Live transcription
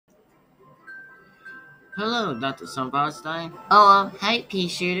Hello, Dr. Sunflower Stein. Oh, hi,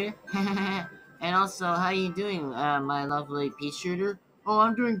 Peashooter. And also, how you doing, my lovely Peashooter? Oh,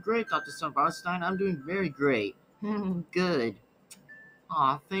 I'm doing great, Dr. Sunflower Stein. I'm doing very great. Good.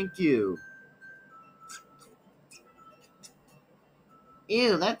 Aw, thank you.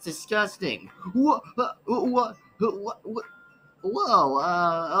 Ew, that's disgusting. What? What?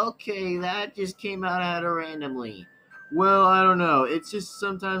 Whoa, okay, that just came out of randomly. Well, I don't know. It's just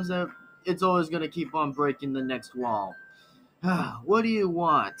sometimes that it's always gonna keep on breaking the next wall. What do you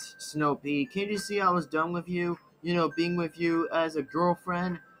want, Snoopy? Can't you see I was done with you? You know, being with you as a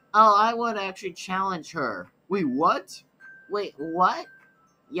girlfriend? Oh, I would actually challenge her. Wait, what? Wait, what?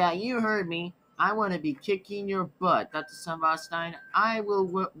 Yeah, you heard me. I want to be kicking your butt, Dr. Sunstein. I will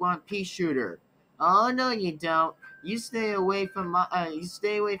want Peashooter. Oh no, you don't. You stay away from you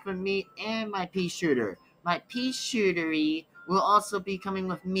stay away from me and my Peashooter. My Peashootery will also be coming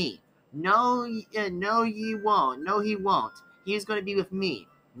with me. No, no, you won't. No, he won't. He's going to be with me.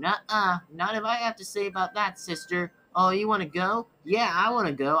 Nuh-uh. Not if I have to say about that, sister. Oh, you want to go? Yeah, I want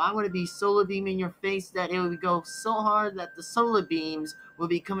to go. I want to be solar beaming your face that it would go so hard that the solar beams will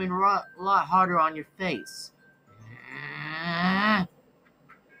be coming a lot harder on your face.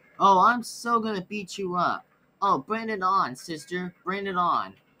 Oh, I'm so gonna beat you up. Oh, bring it on, sister. Bring it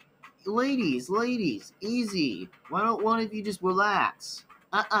on. Ladies, easy. Why don't one of you just relax?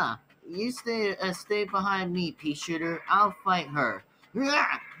 You stay behind me, Peashooter. I'll fight her.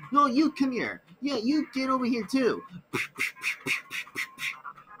 No, you come here. Yeah, you get over here too.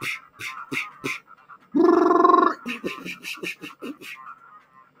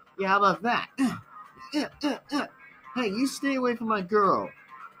 Yeah, how about that? Hey, you stay away from my girl.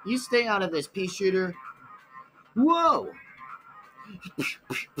 You stay out of this, Peashooter. Whoa!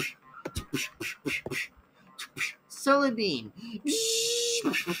 Solar beam.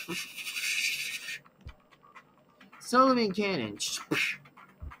 Solar beam cannon.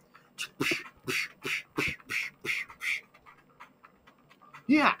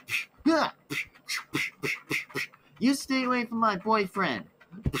 Yeah. You stay away from my boyfriend.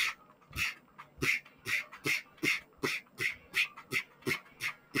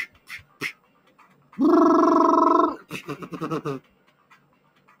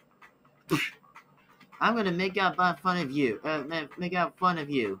 I'm gonna make out fun of you. Make out fun of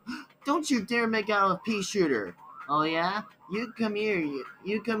you. Don't you dare make out with Peashooter. Oh yeah? You come here.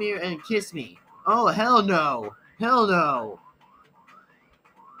 You come here and kiss me. Oh hell no. Hell no.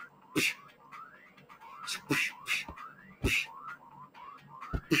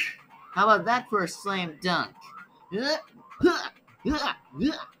 How about that for a slam dunk? Yeah.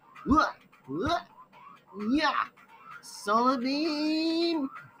 Solar beam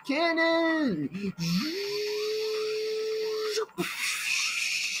cannon.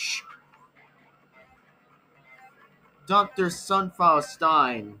 Dr. Sunflower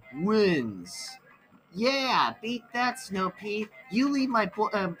Stein wins. Yeah, beat that, Snoopy. You leave my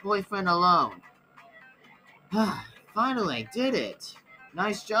boyfriend alone. Finally, did it.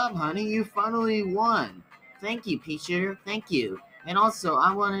 Nice job, honey. You finally won. Thank you, Peashooter. Thank you. And also,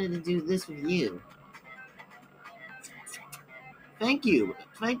 I wanted to do this with you. Thank you.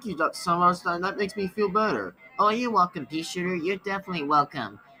 Thank you, Dr. Sunstein. That makes me feel better. Oh, you're welcome, Peashooter. You're definitely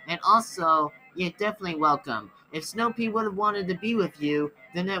welcome. And also, you're definitely welcome. If Snoopy would have wanted to be with you,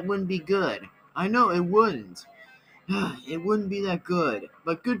 then that wouldn't be good. I know, it wouldn't. It wouldn't be that good.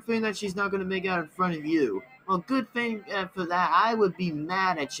 But good thing that she's not going to make out in front of you. Well, good thing for that, I would be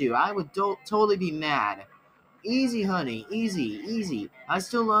mad at you. I would totally be mad. Easy, honey. Easy, easy. I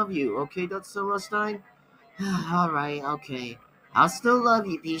still love you, okay, Dr. Sunstein? Alright, okay. I'll still love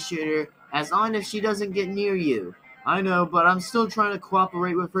you, Peashooter, as long as she doesn't get near you. I know, but I'm still trying to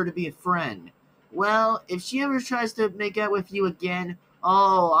cooperate with her to be a friend. Well, if she ever tries to make out with you again,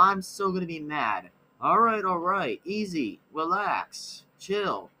 oh, I'm still gonna be mad. Alright, easy, relax,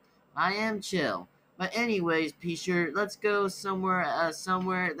 chill. I am chill. But anyways, Peashooter, let's go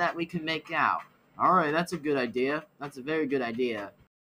somewhere that we can make out. Alright, that's a good idea. That's a very good idea.